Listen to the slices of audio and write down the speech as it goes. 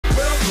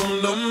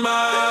Welcome to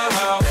my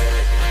house.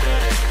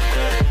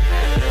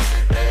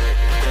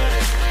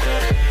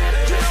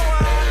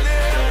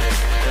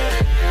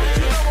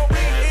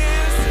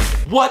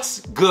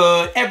 What's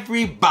good,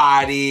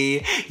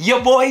 everybody?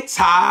 Your boy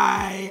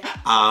Ty.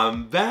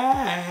 I'm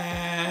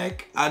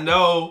back. I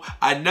know.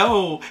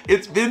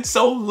 It's been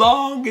so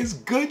long. It's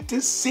good to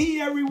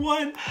see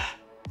everyone.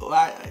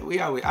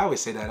 I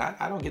always say that.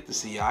 I don't get to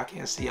see y'all. I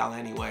can't see y'all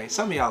anyway.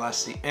 Some of y'all I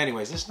see.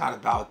 Anyways, it's not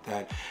about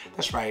that.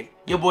 That's right.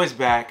 Your boy's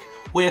back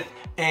with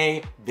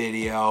a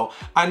video.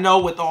 I know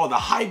with all the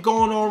hype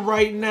going on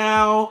right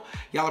now,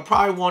 y'all are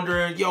probably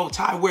wondering, yo,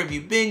 Ty, where have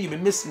you been? You've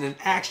been missing in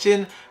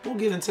action. We'll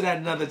get into that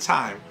another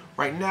time.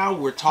 Right now,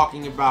 we're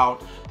talking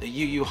about the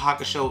Yu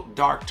Hakusho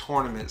Dark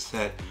Tournament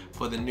set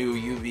for the new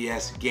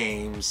UVS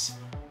Games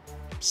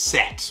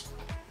set.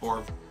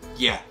 Or,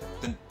 yeah,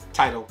 the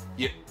title,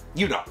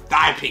 you know, the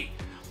IP.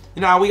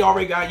 You know, we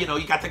already got, you know,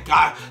 you got the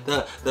guy,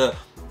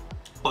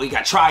 oh, you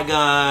got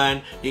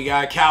Trigun, you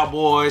got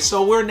Cowboy.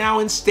 So we're now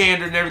in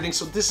standard and everything.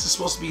 So this is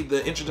supposed to be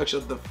the introduction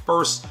of the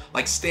first,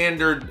 like,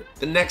 standard,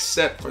 the next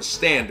set for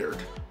standard,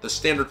 the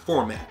standard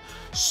format.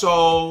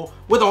 So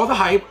with all the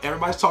hype,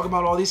 everybody's talking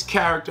about all these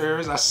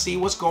characters. I see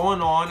what's going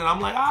on, and I'm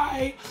like, all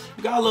right,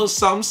 we got a little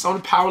something. Some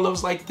of the power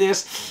levels like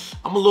this.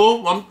 I'm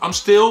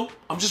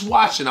just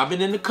watching. I've been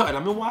in the cut.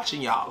 I've been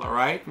watching y'all, all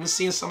right? I'm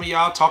seeing some of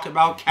y'all talk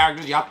about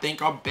characters y'all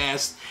think are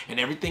best and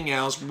everything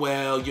else.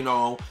 Well, you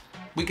know,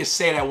 we could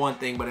say that one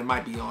thing, but it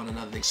might be on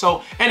another thing.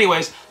 So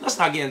anyways, let's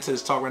not get into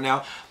this talk right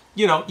now.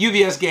 You know,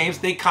 UVS Games,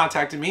 they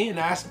contacted me and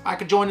asked if I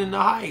could join in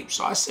the hype.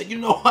 So I said, you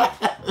know what?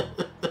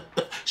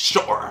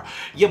 Sure,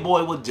 your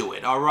boy will do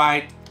it, all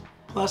right?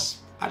 Plus,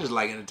 I just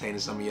like entertaining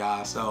some of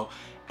y'all. So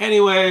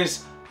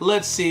anyways,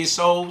 let's see.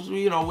 So,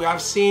 you know,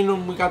 I've seen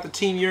them. We got the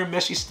Team Year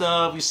Meshy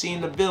stuff. You've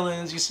seen the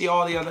villains. You see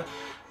all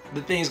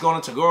the things going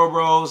into Goro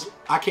Bros.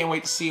 I can't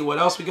wait to see what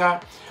else we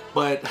got.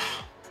 But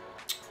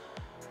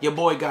your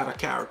boy got a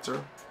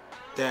character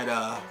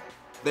that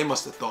they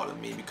must have thought of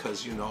me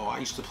because, you know, I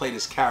used to play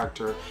this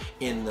character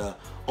in the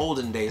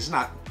olden days.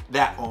 Not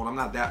that old. I'm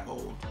not that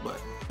old. But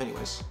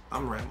anyways,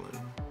 I'm rambling.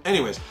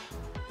 Anyways,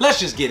 let's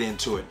just get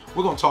into it.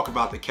 We're going to talk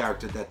about the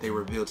character that they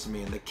revealed to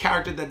me. And the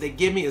character that they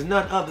give me is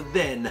none other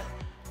than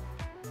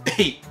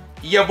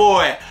your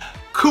boy,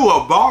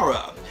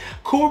 Kuwabara.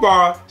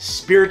 Kuwabara,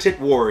 Spirited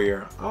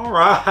Warrior. All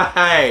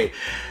right.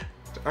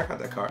 I got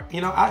that card. You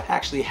know, I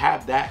actually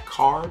have that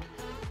card.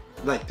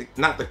 Like,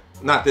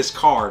 not this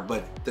card,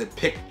 but the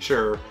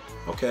picture.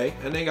 Okay.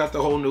 And they got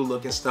the whole new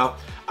look and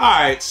stuff. All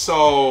right.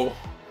 So,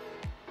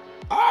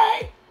 all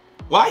right.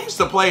 Well, I used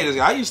to play this.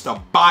 I used to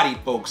body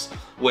folks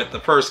with the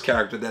first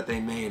character that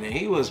they made, and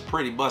he was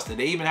pretty busted.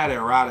 They even had a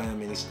errata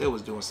him, and he still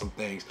was doing some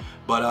things.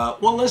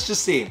 But, well, let's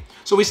just see.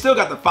 So we still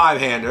got the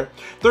 5-hander,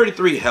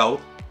 33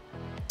 health.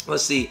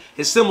 Let's see.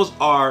 His symbols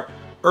are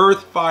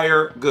Earth,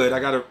 Fire, Good.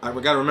 I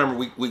gotta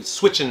remember we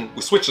switching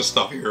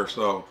stuff here,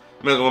 so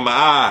I'm messing with my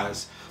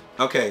eyes.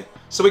 Okay,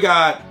 so we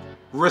got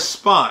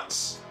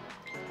Response.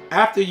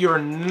 After your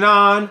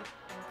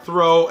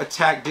non-throw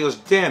attack deals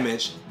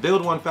damage,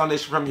 build one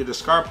foundation from your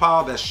discard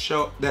pile that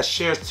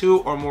shares 2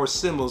 or more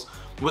symbols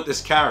with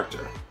this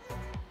character.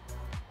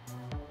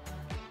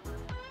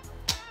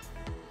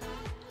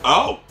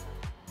 Oh,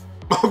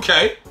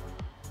 okay.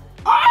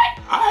 All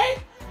right.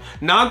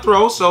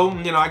 Non-throw, so,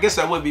 you know, I guess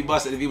that would be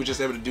busted if he was just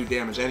able to do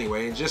damage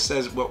anyway. It just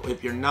says, well,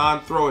 if your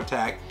non-throw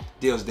attack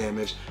deals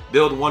damage,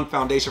 build one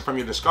foundation from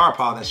your discard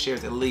pile that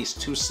shares at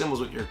least 2 symbols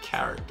with your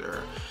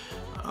character.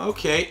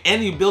 Okay,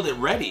 and you build it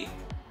ready.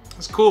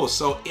 That's cool.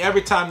 So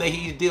every time that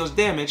he deals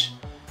damage,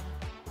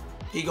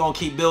 he gonna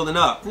keep building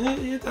up.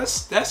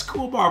 That's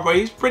cool, Barbara.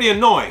 He's pretty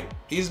annoying.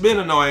 He's been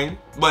annoying,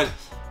 but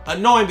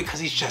annoying because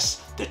he's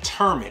just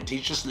determined.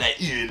 He's just like,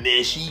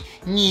 meshy.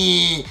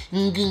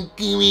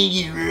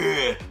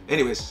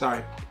 Anyways,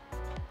 sorry.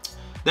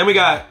 Then we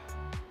got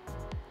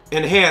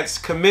Enhance,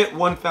 commit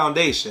one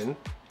foundation.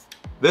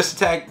 This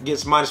attack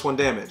gets -1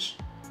 damage.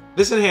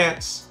 This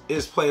Enhance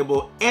is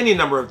playable any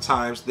number of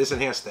times. This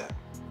Enhance stat.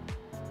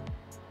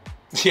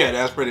 Yeah,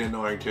 that's pretty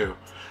annoying too.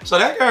 So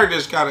that character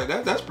is kind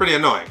of, that's pretty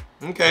annoying.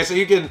 Okay, so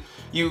you can,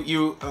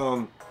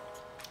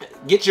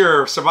 get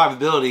your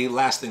survivability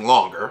lasting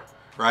longer,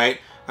 right?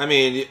 I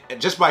mean,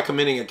 just by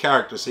committing a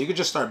character. So you could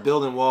just start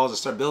building walls and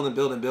start building,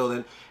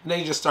 and then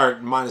you just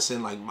start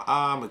minusing like,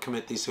 I'm gonna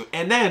commit these 2.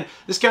 And then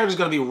this character is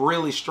gonna be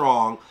really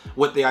strong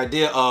with the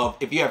idea of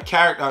if you have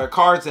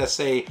cards that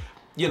say,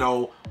 you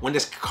know, when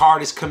this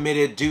card is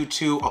committed due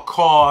to a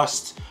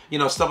cost, you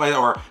know, stuff like that,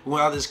 or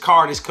well, this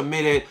card is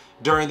committed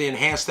during the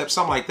enhanced step,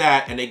 something like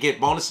that, and they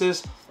get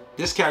bonuses.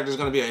 This character is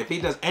going to be, if he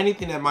does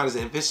anything that matters,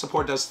 if his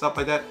support does stuff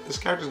like that, this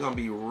character is going to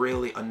be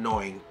really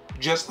annoying,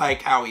 just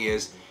like how he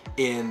is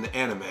in the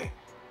anime.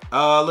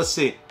 Let's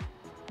see.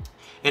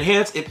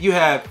 Enhance, if you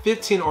have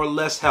 15 or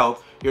less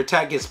health, your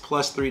attack gets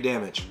 +3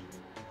 damage.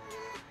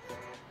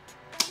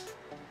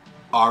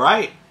 All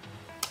right.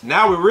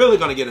 Now we're really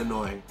going to get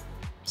annoying.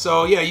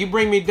 So yeah, you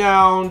bring me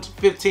down to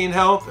 15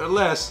 health or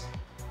less,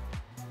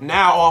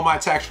 now all my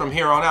attacks from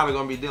here on out are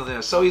going to be dealing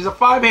there. So he's a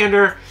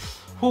 5-hander.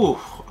 Whew.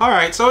 All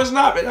right, so it's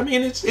not. I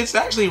mean, he's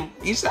actually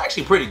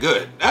pretty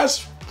good.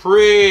 That's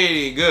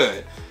pretty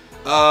good.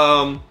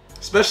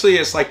 Especially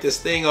it's like this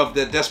thing of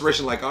the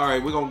desperation. Like, all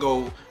right, we're gonna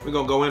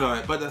go in on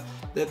it. But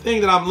the thing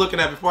that I'm looking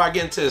at before I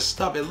get into his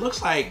stuff, it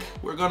looks like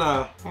we're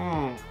gonna.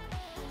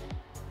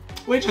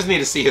 We just need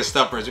to see his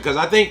stuff first, because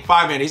I think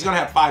five-handed. He's gonna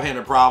have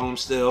five-handed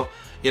problems still.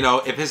 You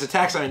know, if his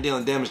attacks aren't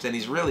dealing damage, then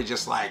he's really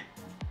just like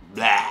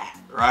blah,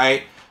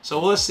 right? So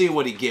let's see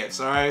what he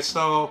gets. All right,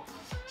 so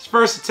his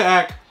first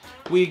attack.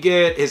 We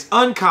get his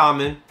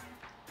uncommon,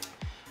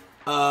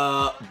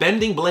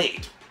 Bending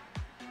Blade.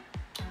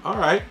 All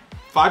right,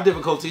 5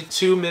 difficulty,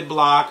 2 mid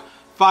block,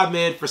 5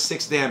 mid for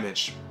 6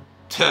 damage.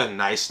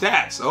 Nice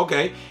stats.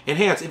 Okay,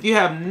 enhance. If you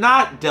have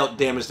not dealt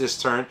damage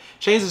this turn,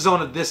 change the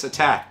zone of this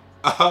attack.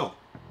 Oh,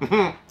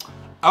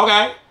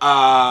 okay.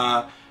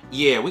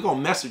 Yeah, we gonna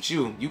mess with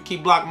you. You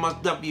keep blocking my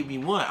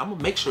WB1. I'm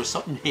gonna make sure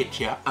something hits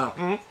you.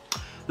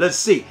 Let's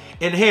see.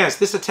 Enhance.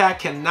 This attack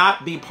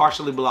cannot be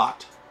partially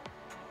blocked.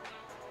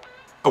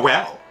 Oh,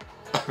 well,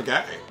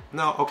 okay.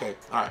 No, okay,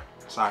 all right,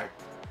 sorry.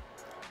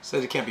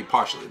 Says it can't be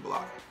partially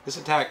blocked. This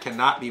attack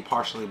cannot be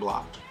partially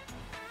blocked.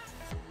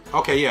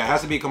 Okay, yeah, it has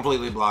to be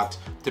completely blocked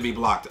to be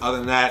blocked. Other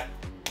than that,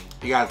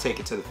 you gotta take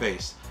it to the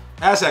face.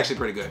 That's actually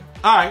pretty good.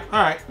 All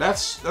right,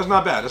 that's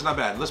not bad, that's not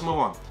bad. Let's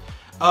move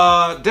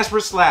on.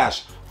 Desperate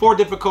Slash, 4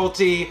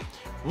 difficulty,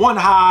 1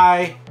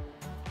 high,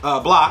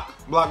 block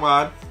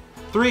mod,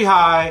 3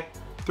 high,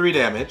 3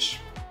 damage.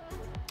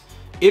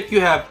 If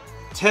you have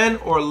 10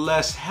 or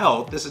less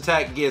health, this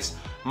attack gets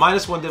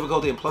 -1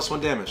 difficulty and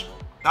 +1 damage.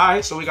 All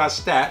right, so we got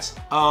stats.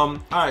 All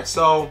right,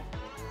 so,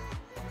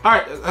 all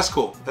right, that's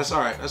cool. That's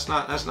all right. That's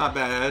not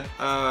bad.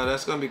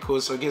 That's gonna be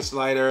cool. So it gets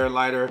lighter.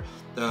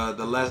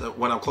 The less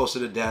when I'm closer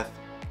to death.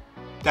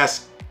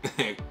 That's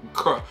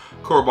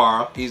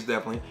Kuwabara. He's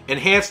definitely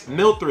enhanced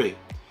mill 3.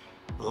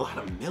 A lot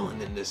of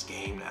milling in this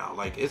game now.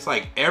 Like it's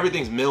like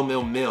everything's mill.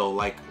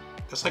 Like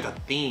that's like a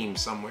theme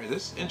somewhere.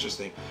 This is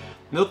interesting.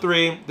 Mill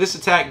 3, this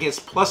attack gets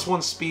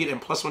 +1 speed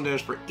and +1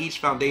 damage for each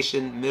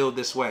foundation milled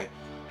this way.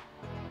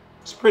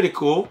 It's pretty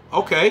cool.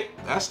 Okay,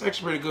 that's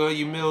actually pretty good.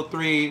 You mill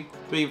three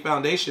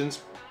foundations,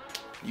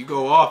 you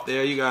go off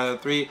there, you got a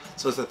 3,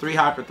 so it's a 3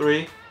 high for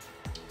 3.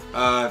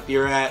 If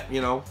you're at,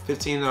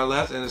 15 or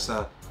less, and it's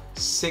a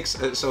 6,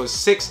 so it's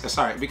 6,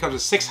 sorry, it becomes a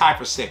 6 high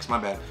for 6, my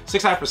bad.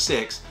 6 high for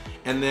 6,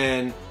 and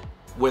then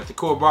with the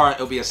Kuwabara,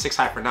 it'll be a 6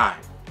 high for 9.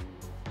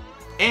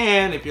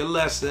 And if you're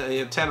less,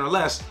 10 or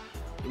less,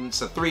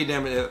 it's a 3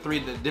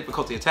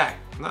 difficulty attack.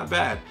 Not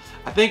bad.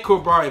 I think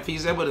Kuwabara, if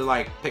he's able to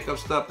like pick up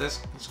stuff, it's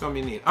gonna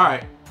be neat. All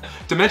right,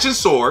 Dimension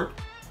Sword,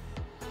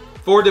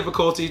 4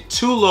 difficulty,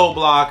 2 low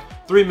block,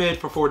 3 mid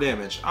for 4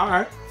 damage. All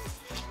right,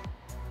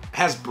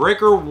 has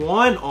Breaker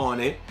 1 on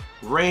it,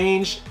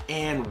 range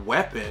and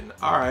weapon.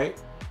 All right.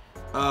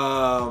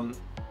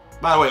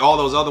 By the way, all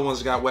those other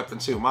ones got weapon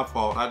too. My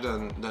fault. I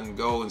done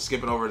go and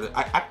skip it over.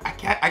 I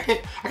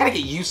gotta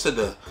get used to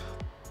the,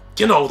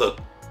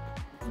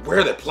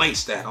 where they're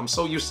placed at. I'm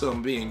so used to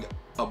them being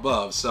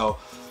above. So,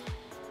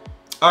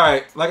 all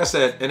right, like I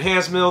said,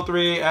 enhance mill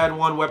 3, add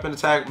 1 weapon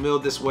attack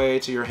milled this way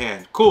to your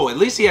hand. Cool. At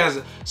least he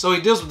has. So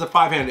he deals with the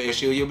 5-handed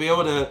issue. You'll be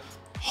able to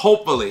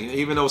hopefully,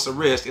 even though it's a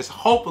risk, it's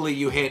hopefully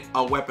you hit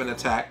a weapon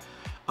attack.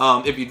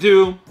 If you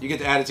do, you get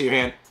to add it to your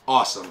hand.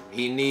 Awesome.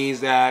 He needs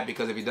that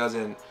because if he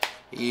doesn't,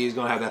 he's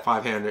gonna have that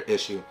 5-handed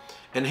issue.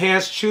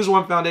 Enhance, choose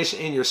 1 foundation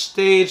in your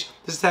stage.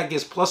 This attack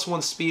gets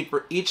 +1 speed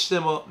for each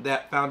symbol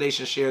that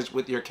foundation shares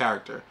with your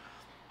character.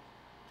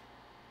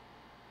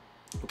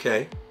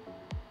 Okay.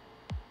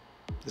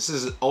 This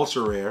is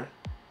ultra rare.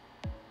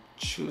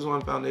 Choose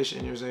 1 foundation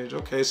in your stage.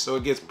 Okay, so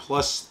it gets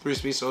 +3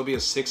 speed, so it'll be a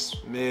 6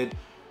 mid.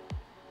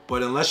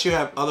 But unless you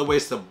have other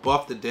ways to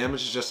buff the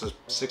damage, it's just a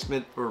 6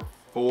 mid for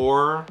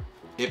 4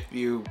 if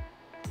you,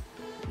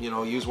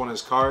 use one of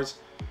his cards.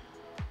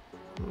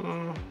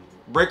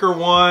 Breaker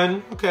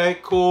 1, okay,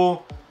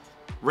 cool.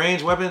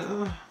 Range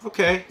weapon,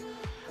 okay.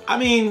 I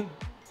mean,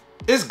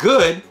 it's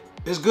good.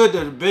 It's good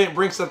to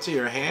bring stuff to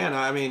your hand.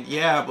 I mean,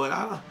 yeah,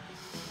 but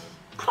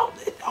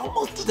it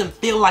almost doesn't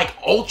feel like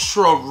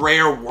ultra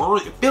rare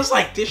word. It feels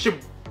like this should.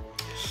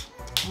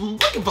 I'm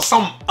looking for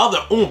some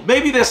other.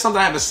 Maybe there's something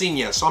I haven't seen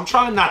yet. So I'm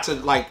trying not to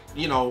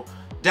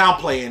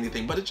downplay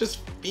anything. But it just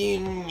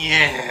being,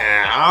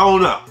 I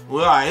don't know.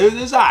 Well,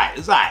 it's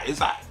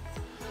alright.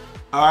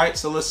 All right,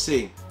 so let's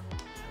see.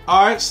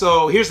 All right,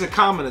 so here's the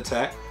common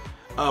attack.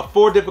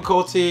 4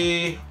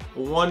 difficulty,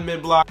 1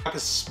 mid block, a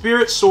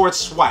Spirit Sword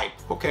Swipe.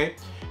 Okay,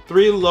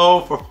 3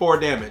 low for 4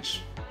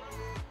 damage.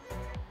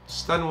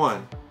 Stun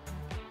 1.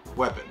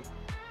 Weapon.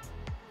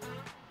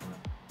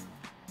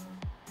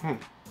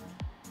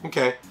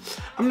 Okay,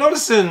 I am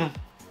noticing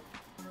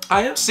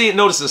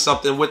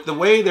something with the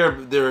way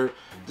they're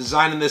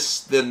designing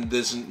this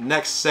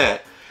next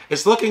set.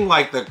 It's looking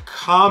like the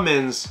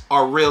commons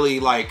are really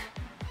like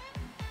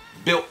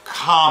built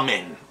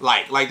common.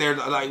 Like they're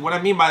like, what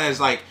I mean by that is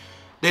like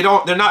they're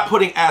not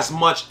putting as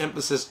much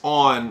emphasis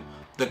on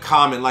the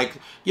common, like,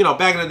 you know,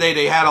 back in the day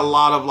they had a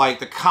lot of like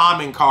the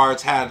common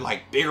cards had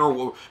like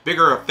bigger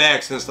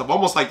effects and stuff,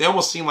 almost like they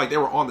almost seemed like they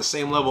were on the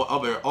same level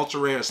of their ultra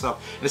rare and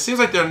stuff. And it seems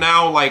like they're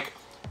now like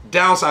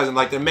downsizing,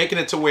 like they're making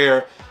it to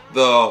where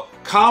the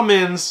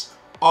commons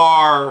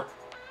are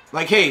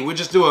like, hey, we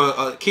just do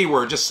a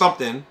keyword, just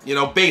something, you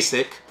know,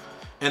 basic.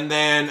 And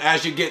then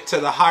as you get to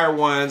the higher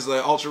ones,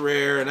 the ultra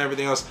rare and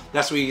everything else,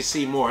 that's where you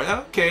see more.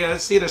 Okay, I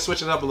see they're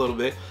switching up a little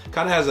bit.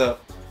 Kind of has a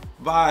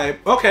vibe.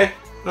 Okay,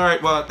 all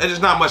right, well, there's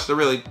not much to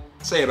really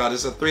say about it.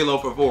 It's a 3 low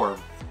for 4.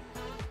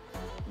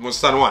 What's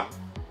Sun 1? All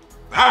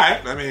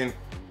right, I mean,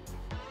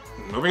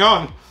 moving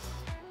on.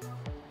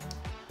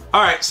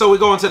 All right, so we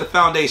go into the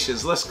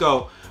foundations. Let's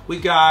go. We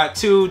got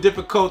 2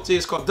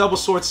 difficulties called double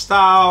sword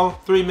style,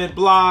 3 mid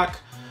block.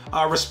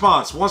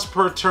 Response, once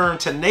per turn,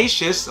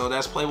 tenacious, so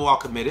that's playable while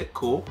committed,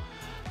 cool.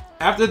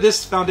 After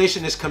this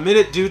foundation is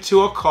committed due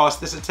to a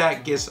cost, this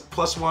attack gets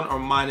 +1 or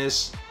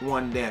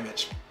 -1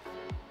 damage.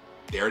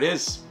 There it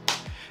is.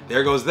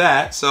 There goes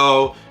that.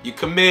 So you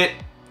commit,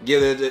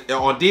 get it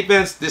on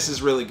defense. This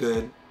is really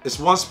good. It's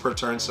once per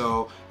turn,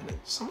 so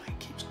somebody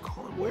keeps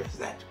calling. Where is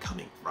that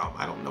coming from?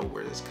 I don't know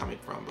where this is coming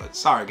from, but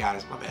sorry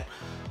guys, my bad.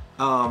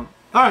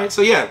 All right,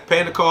 so yeah,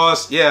 paying the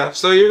cost, yeah.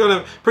 So you're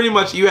gonna pretty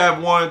much, you have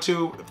 1,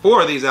 2,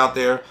 4 of these out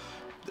there.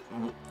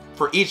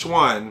 For each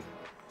one,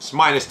 it's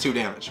 -2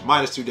 damage,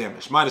 -2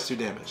 damage, -2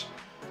 damage.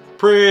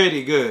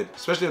 Pretty good,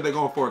 especially if they're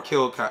going for a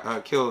kill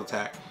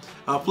attack.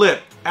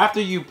 Flip, after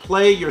you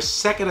play your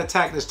second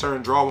attack this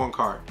turn, draw 1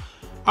 card.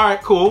 All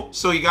right, cool.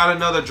 So you got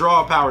another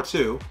draw power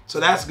too. So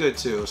that's good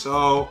too.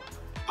 So,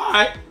 all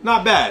right,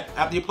 not bad.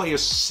 After you play your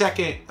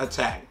second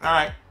attack, all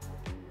right,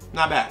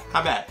 not bad,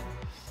 not bad.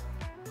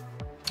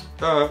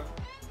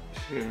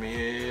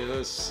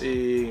 Let's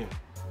see.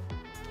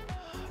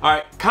 All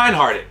right,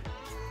 kind-hearted.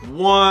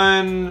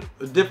 1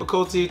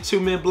 difficulty, 2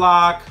 mid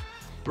block.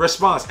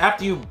 Response,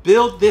 after you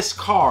build this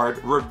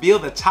card, reveal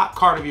the top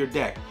card of your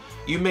deck.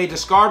 You may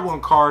discard 1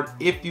 card.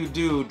 If you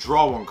do,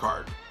 draw 1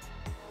 card.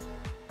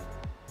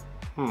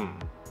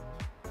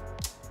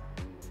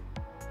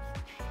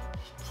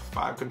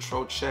 5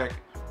 control check.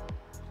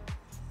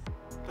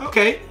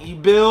 Okay, you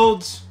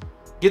build,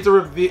 get to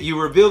reveal,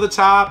 you reveal the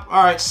top.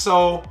 All right,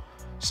 so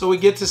we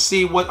get to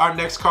see what our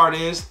next card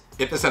is.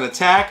 If it's an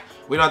attack,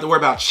 we don't have to worry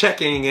about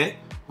checking it.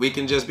 We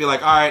can just be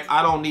like, all right,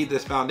 I don't need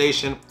this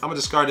foundation. I'm gonna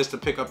discard this to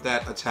pick up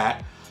that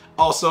attack.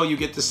 Also, you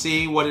get to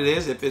see what it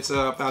is. If it's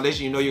a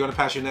foundation, you know you're gonna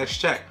pass your next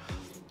check.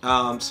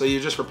 So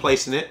you're just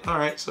replacing it. All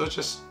right, so it's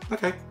just,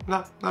 okay,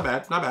 not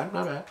bad, not bad,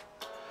 not bad.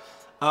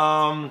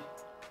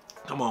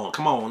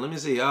 Come on, let me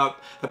see.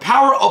 The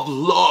power of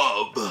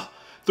love.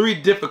 3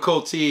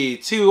 difficulty,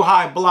 2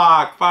 high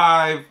block,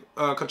 5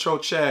 control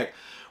check.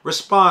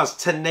 Response,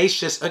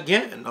 tenacious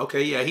again.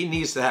 Okay, yeah, he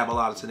needs to have a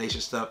lot of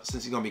tenacious stuff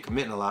since he's gonna be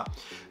committing a lot.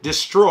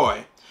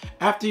 Destroy.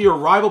 After your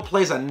rival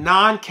plays a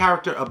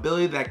non-character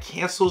ability that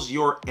cancels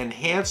your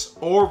enhance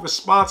or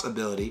response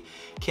ability,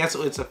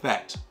 cancel its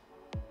effect.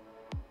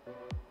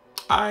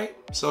 All right,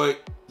 so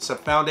it's a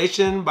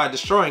foundation. By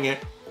destroying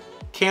it,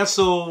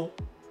 cancel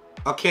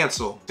a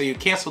cancel. So you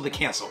cancel the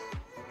cancel.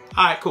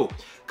 All right, cool.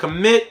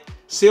 Commit,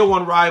 seal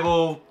 1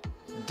 rival,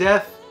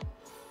 death,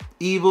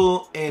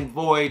 evil, and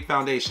void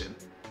foundation.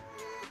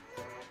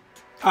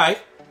 All right,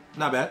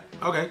 not bad.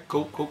 Okay,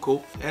 cool, cool,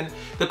 cool. And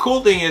the cool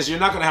thing is you're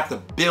not gonna have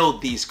to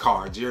build these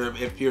cards.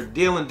 If you're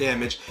dealing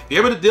damage, if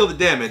you're able to deal the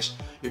damage,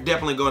 you're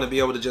definitely gonna be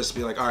able to just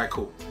be like, all right,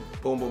 cool.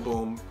 Boom, boom,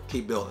 boom,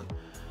 keep building.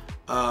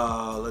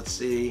 Let's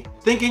see.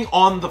 Thinking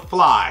on the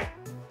fly.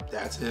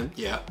 That's him,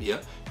 yeah, yeah.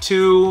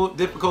 2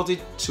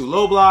 difficulty, 2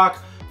 low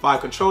block,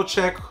 5 control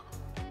check.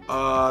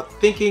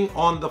 Thinking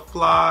on the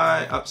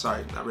fly, oh,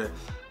 sorry, not really.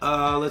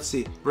 Let's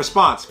see.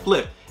 Response,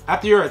 flip.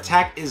 After your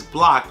attack is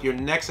blocked, your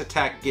next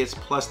attack gets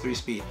 +3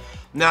 speed.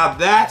 Now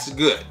that's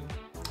good.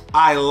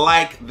 I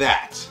like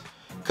that.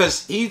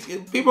 Because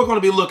people are going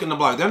to be looking to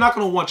block. They're not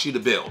going to want you to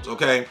build,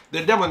 okay?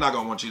 They're definitely not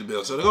going to want you to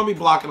build. So they're going to be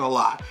blocking a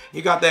lot.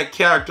 You got that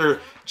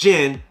character,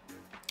 Jin,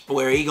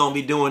 where he going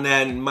to be doing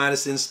that and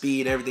minusing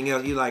speed and everything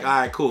else. You're like,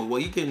 all right, cool. Well,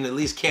 you can at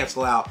least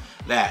cancel out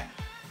that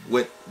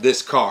with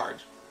this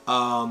card.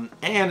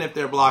 And if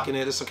they're blocking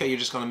it, it's okay. You're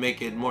just going to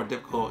make it more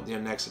difficult in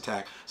your next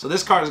attack. So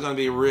this card is going to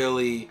be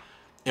really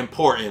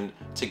important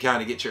to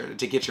kind of get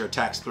your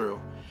attacks through.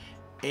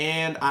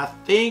 And I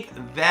think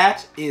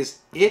that is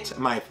it,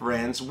 my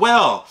friends.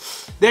 Well,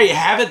 there you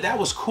have it. That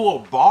was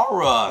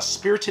Kuwabara,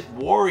 Spirited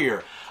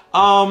Warrior.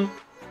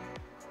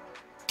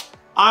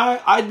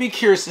 I'd be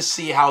curious to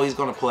see how he's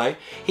going to play.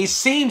 He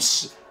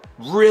seems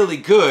really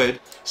good,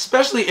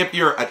 especially if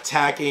you're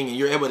attacking and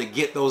you're able to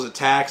get those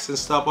attacks and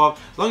stuff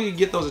off. As long as you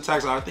get those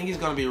attacks off, I think he's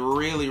going to be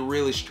really,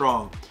 really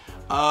strong.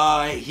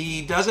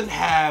 He doesn't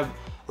have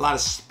a lot of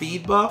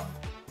speed buff,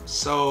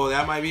 so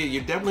that might be,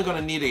 you're definitely going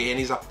to need it. And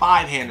he's a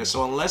 5-hander,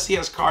 so unless he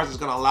has cards that's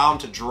going to allow him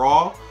to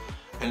draw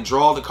and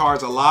draw the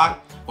cards a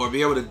lot, or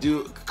be able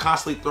to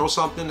constantly throw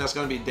something that's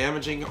going to be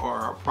damaging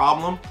or a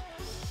problem,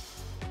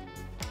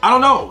 I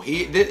don't know.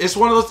 It's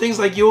one of those things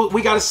like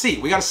we got to see.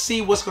 We got to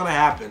see what's going to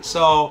happen.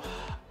 So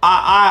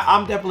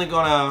I'm definitely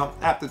gonna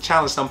have to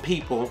challenge some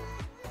people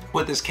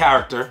with this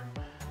character,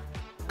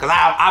 because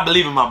I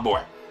believe in my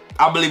boy.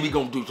 I believe he's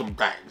gonna do some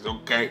things,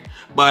 okay?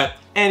 But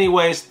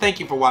anyways,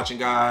 thank you for watching,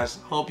 guys.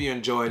 Hope you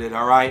enjoyed it,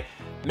 all right?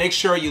 Make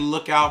sure you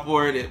look out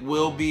for it. It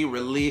will be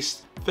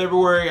released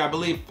February, I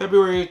believe,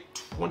 February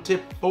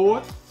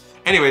 24th.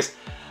 Anyways,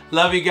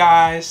 love you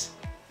guys.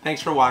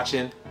 Thanks for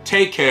watching.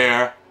 Take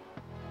care.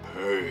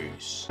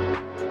 Peace.